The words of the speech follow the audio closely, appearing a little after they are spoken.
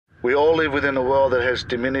We all live within a world that has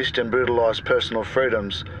diminished and brutalised personal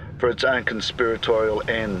freedoms for its own conspiratorial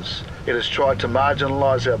ends. It has tried to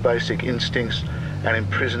marginalise our basic instincts and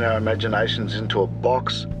imprison our imaginations into a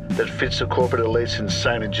box that fits the corporate elite's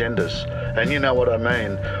insane agendas. And you know what I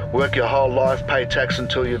mean. Work your whole life, pay tax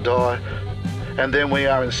until you die, and then we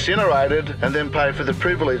are incinerated and then pay for the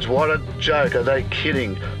privilege. What a joke. Are they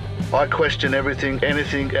kidding? I question everything,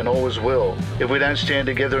 anything, and always will. If we don't stand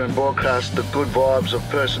together and broadcast the good vibes of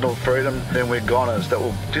personal freedom, then we're goners that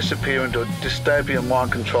will disappear into a dystopian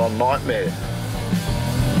mind control nightmare.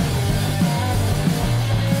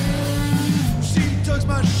 She tugs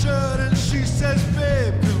my shirt and she says,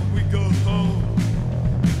 babe, can we go home?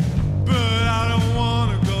 But I don't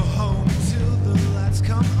want to go home till the lights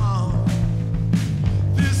come on.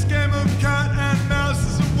 This game of cat and mouse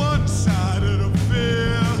is a one-sided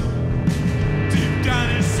affair. Deep down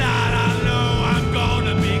inside I know I'm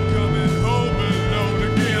gonna be coming home alone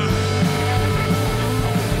again.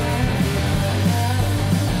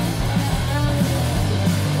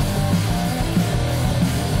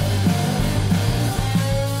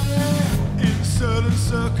 In certain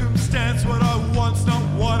circumstance, what I want's not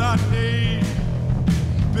what I need.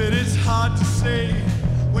 But it's hard to say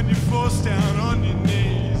when you're forced down on your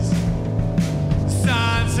knees. The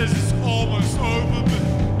sign says it's almost over, but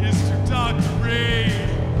it's too dark to read.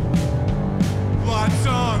 Lights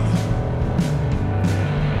on,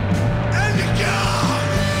 and you're gone.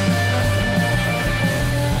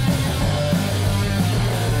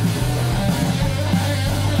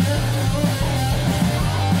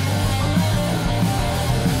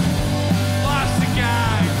 Life's a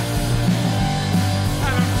gag,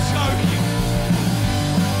 and I'm choking.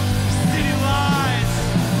 City lies,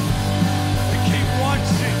 I keep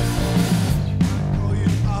watching. I call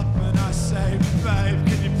you up and I say, babe,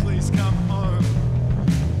 can you please come home?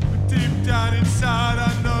 But deep down inside I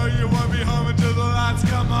know you won't be home until the lights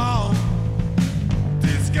come on.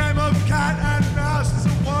 This game of cat and mouse is a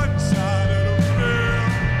one-sided affair.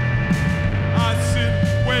 I sit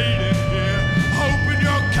waiting here, hoping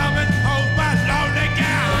you're coming home alone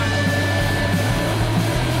again.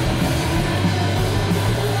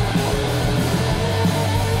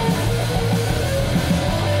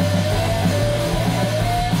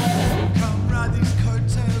 Come ride these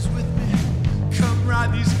coattails with me. Come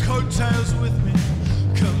ride these coattails with me.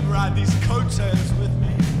 Come ride these coattails with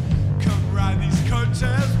me. Come ride these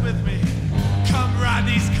coattails with me. Come ride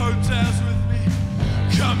these coattails with me.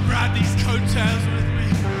 Come ride these coattails with me.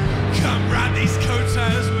 Come ride these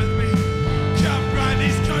coattails with me. Come ride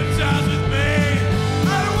these coattails with me.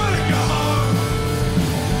 I don't wanna go home.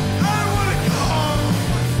 I don't wanna go home.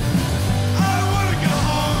 I don't wanna go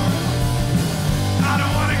home. I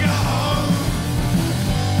don't wanna go home.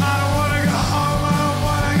 I don't wanna go home. I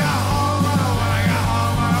don't wanna go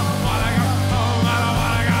home. I don't wanna go home. I don't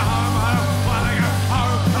wanna go home. I don't wanna go home. I don't wanna go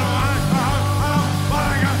home. I don't wanna go home. I don't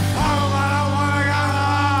wanna go home. I don't wanna go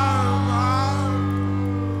home.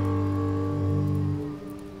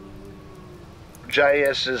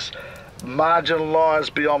 JS is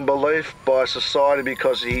marginalised beyond belief by society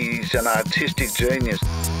because he's an artistic genius.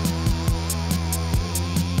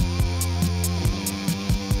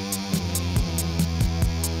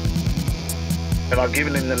 And I've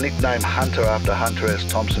given him the nickname Hunter after Hunter S.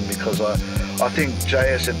 Thompson because I think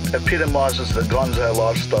JS epitomises the gonzo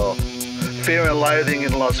lifestyle. Fear and loathing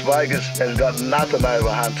in Las Vegas has got nothing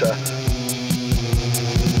over Hunter.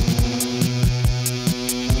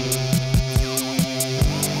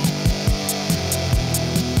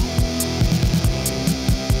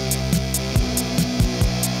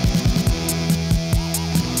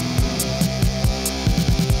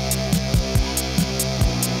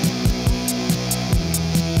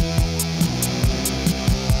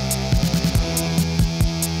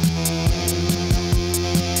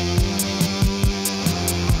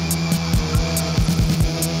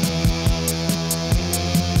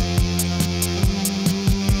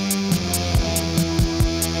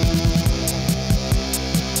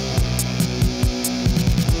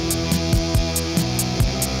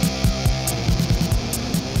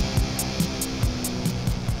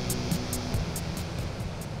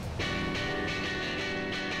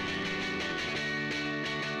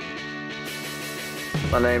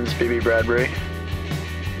 My name's Bibby Bradbury.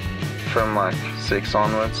 From like 6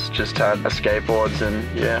 onwards, just had skateboards, and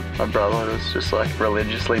yeah, my brother was just like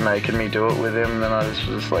religiously making me do it with him, and then I was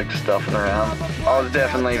just like stuffing around. I was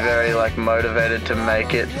definitely very like motivated to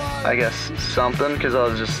make it, I guess, something, because I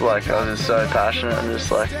was just so passionate and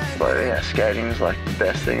just like yeah, skating is like the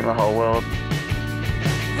best thing in the whole world.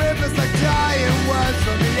 rivers like dying words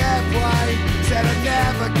from the airplane. Said I'd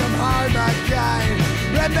never come home again.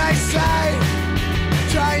 When they say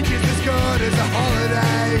change is as good as a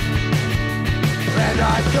holiday, and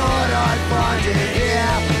I thought I'd find it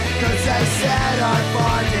here, 'cause they said I'd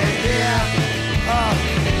find it here.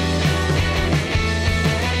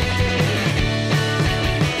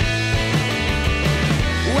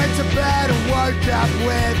 Went to bed and woke up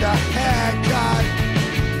with a haircut.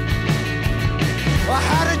 I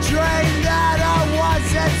had a dream that I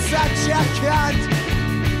wasn't such a cunt.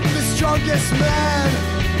 The strongest man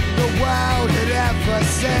the world had ever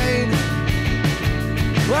seen.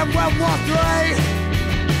 When World War III,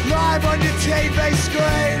 live on your TV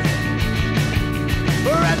screen.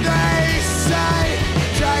 And they say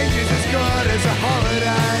change is as good as a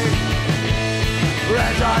holiday.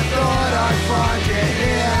 And I thought I'd find you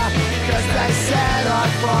here, 'cause they said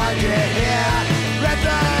I'd find you here. And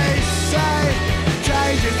they say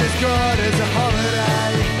change is as good as a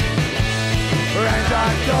holiday. And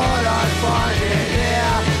I thought I'd find you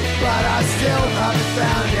here, but I still haven't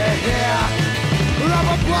found you here. I'm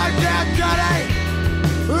a bloke now, Johnny.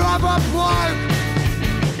 I'm a bloke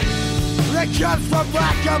that comes from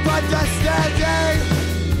lack of understanding.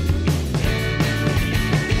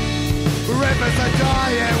 Rivers are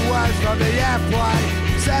dying words from the airplane.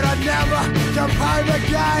 Said I'd never come home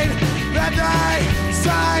again. And they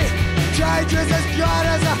say change is as good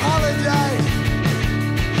as a holiday.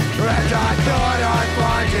 And I thought I'd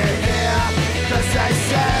find you here, 'cause they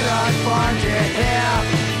said I'd find you here.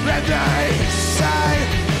 And they say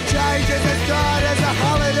change is as good as a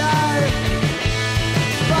holiday.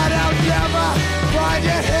 But I'll never find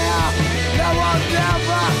you here. No, I'll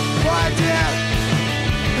never find you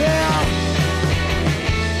here.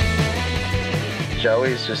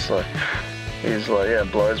 Joey's just like, yeah,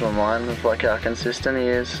 blows my mind with like how consistent he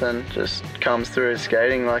is, and just comes through his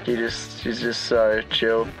skating like he's just so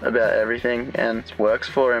chill about everything, and it works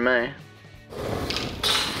for him, eh?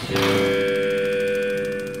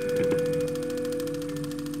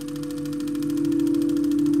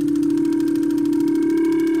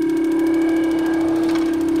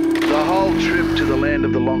 The whole trip to the land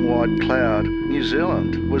of the long white cloud, New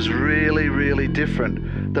Zealand, was really, really different.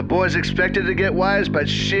 The boys expected to get waves, but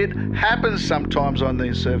shit happens sometimes on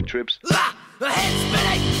these surf trips. The head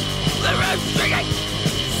spinning, the roof stringing,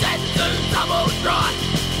 set to double dry.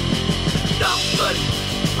 Not good,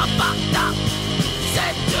 I'm fucked up,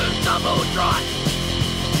 set to double dry.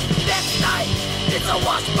 Next day, it's a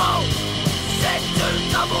wash bowl, set to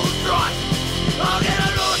double dry. I'll get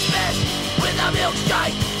an orange smash with a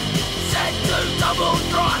milkshake, set to double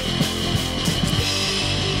dry.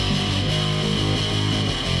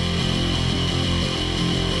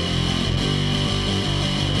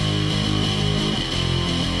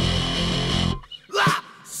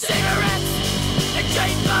 Cigarettes and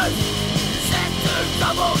cheap food, set to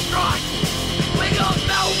double dry. We got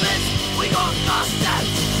Melbourne, we got costumes,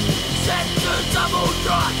 set to double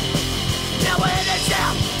dry. Now we're in the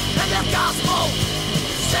south and the gospel,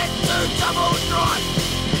 set to double dry.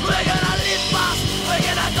 We're gonna live fast, we're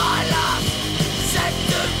gonna die last, set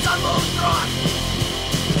to double dry.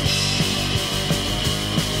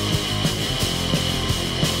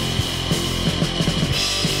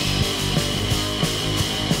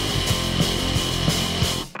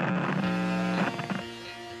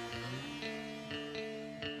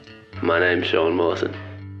 My name's Sean Mawson.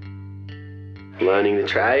 Learning the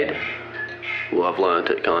trade? Well, I've learnt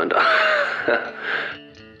it kinda.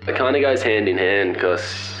 It kinda goes hand in hand, because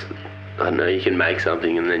I don't know, you can make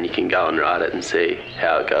something and then you can go and write it and see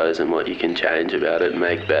how it goes and what you can change about it and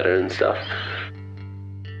make better and stuff.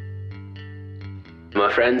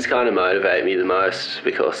 My friends kind of motivate me the most,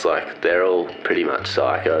 because like they're all pretty much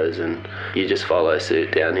psychos, and you just follow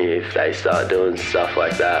suit down here. If they start doing stuff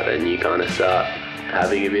like that, then you kind of start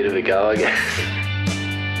having a bit of a go, I guess.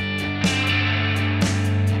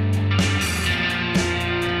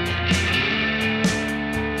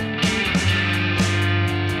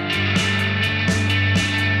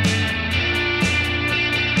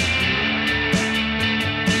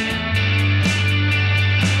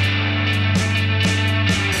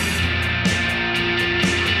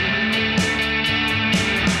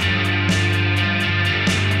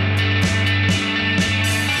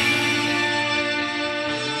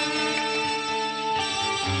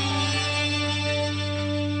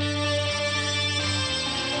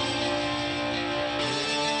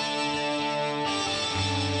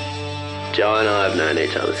 Joe and I have known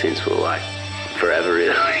each other since we were like forever,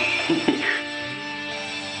 really.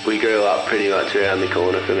 We grew up pretty much around the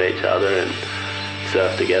corner from each other and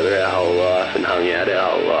surfed together our whole life and hung out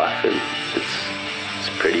our whole life, and it's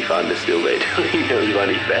pretty fun to still be doing with one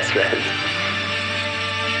of his best friends.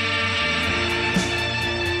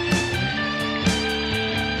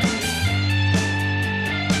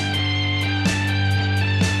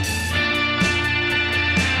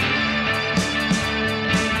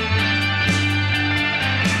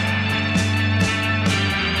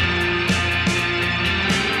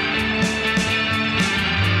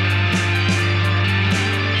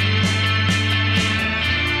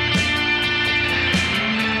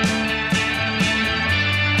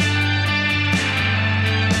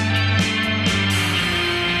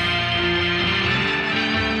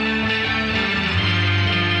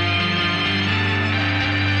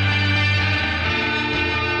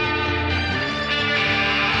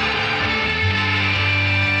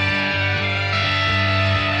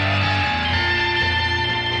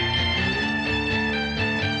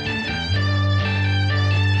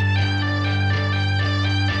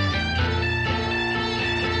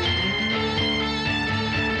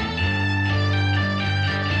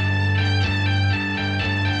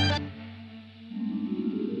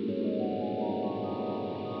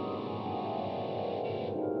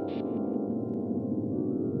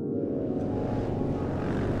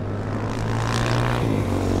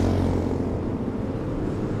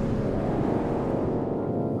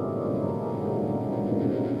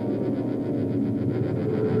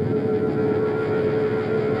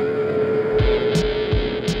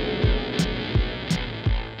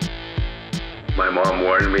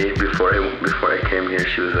 Me before I came here.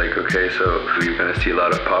 She was like, okay, so you're gonna see a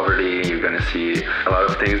lot of poverty, you're gonna see a lot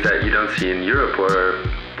of things that you don't see in Europe or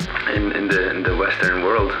in the Western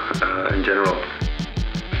world in general.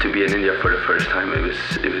 To be in India for the first time, it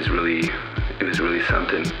was really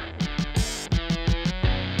something.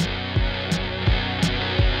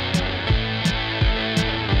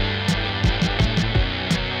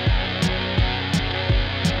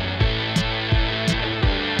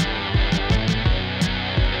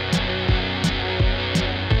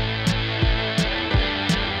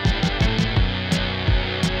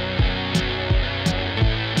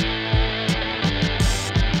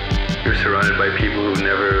 You're surrounded by people who've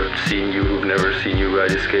never seen you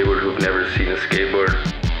ride a skateboard, who've never seen a skateboard.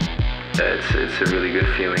 It's a really good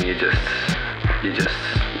feeling.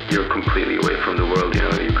 You're completely away from the world, you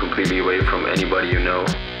know, you're completely away from anybody you know.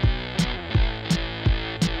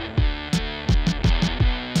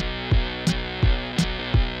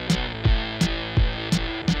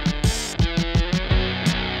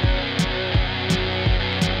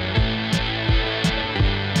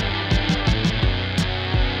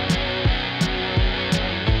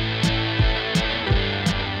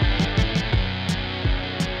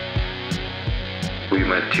 We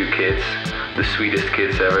met two kids, the sweetest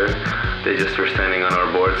kids ever. They just were standing on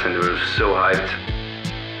our boards and they were so hyped.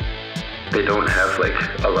 They don't have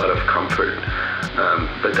like a lot of comfort,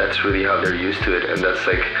 but that's really how they're used to it. And that's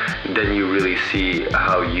like, then you really see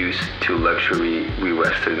how used to luxury we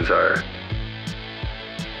Westerns are.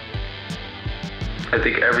 I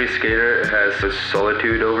think every skater has a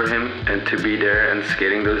solitude over him, and to be there and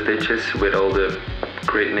skating those ditches with all the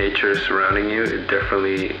great nature surrounding you, it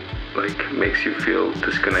definitely like makes you feel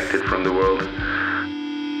disconnected from the world. The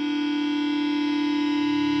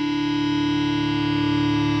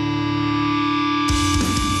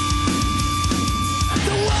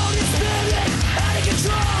world is spinning out of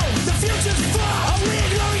control. The future's far. Are we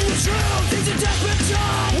ignoring the truth? Things are desperate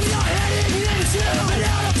times. We are heading into an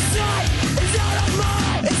out of sight. It's out of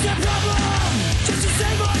mind. It's the problem. Just to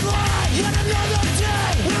save our life. Yet another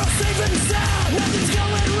day. We're all safe and sound. Nothing's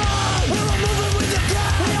going wrong. We're all moving with the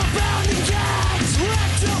crowd. We are bound in gangs.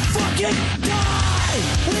 Wrecked to fucking die.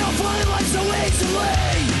 We all find life so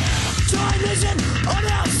easily. Time isn't on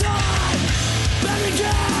our side. Bend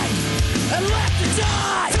again and let the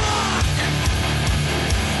die. Fuck!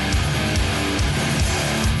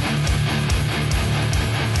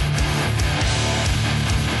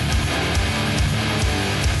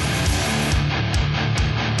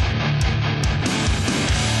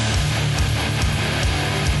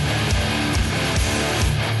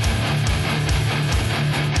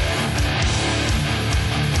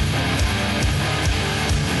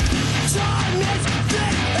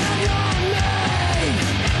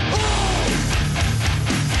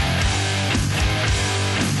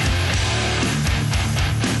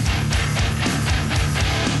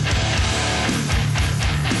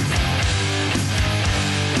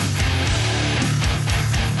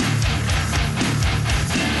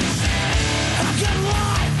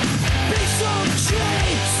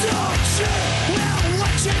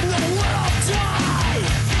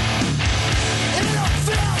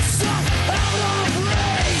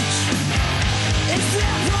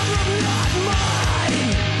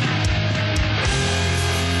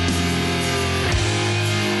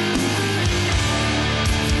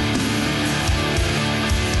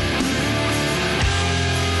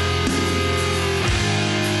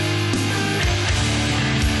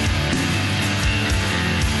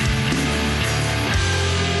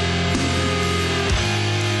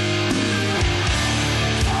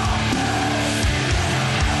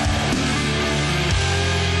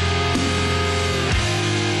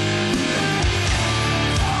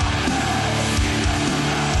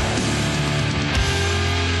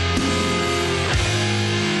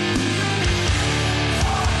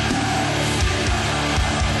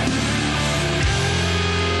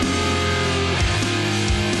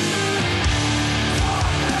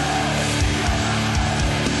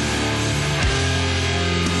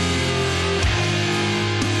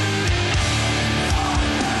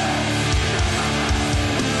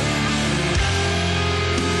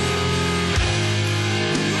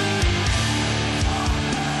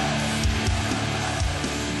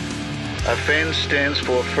 Offend stands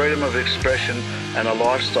for freedom of expression and a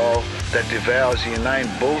lifestyle that devours the inane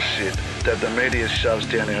bullshit that the media shoves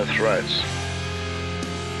down our throats.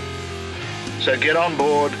 So get on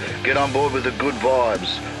board with the good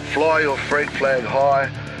vibes, fly your freak flag high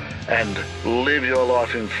and live your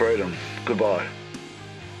life in freedom. Goodbye.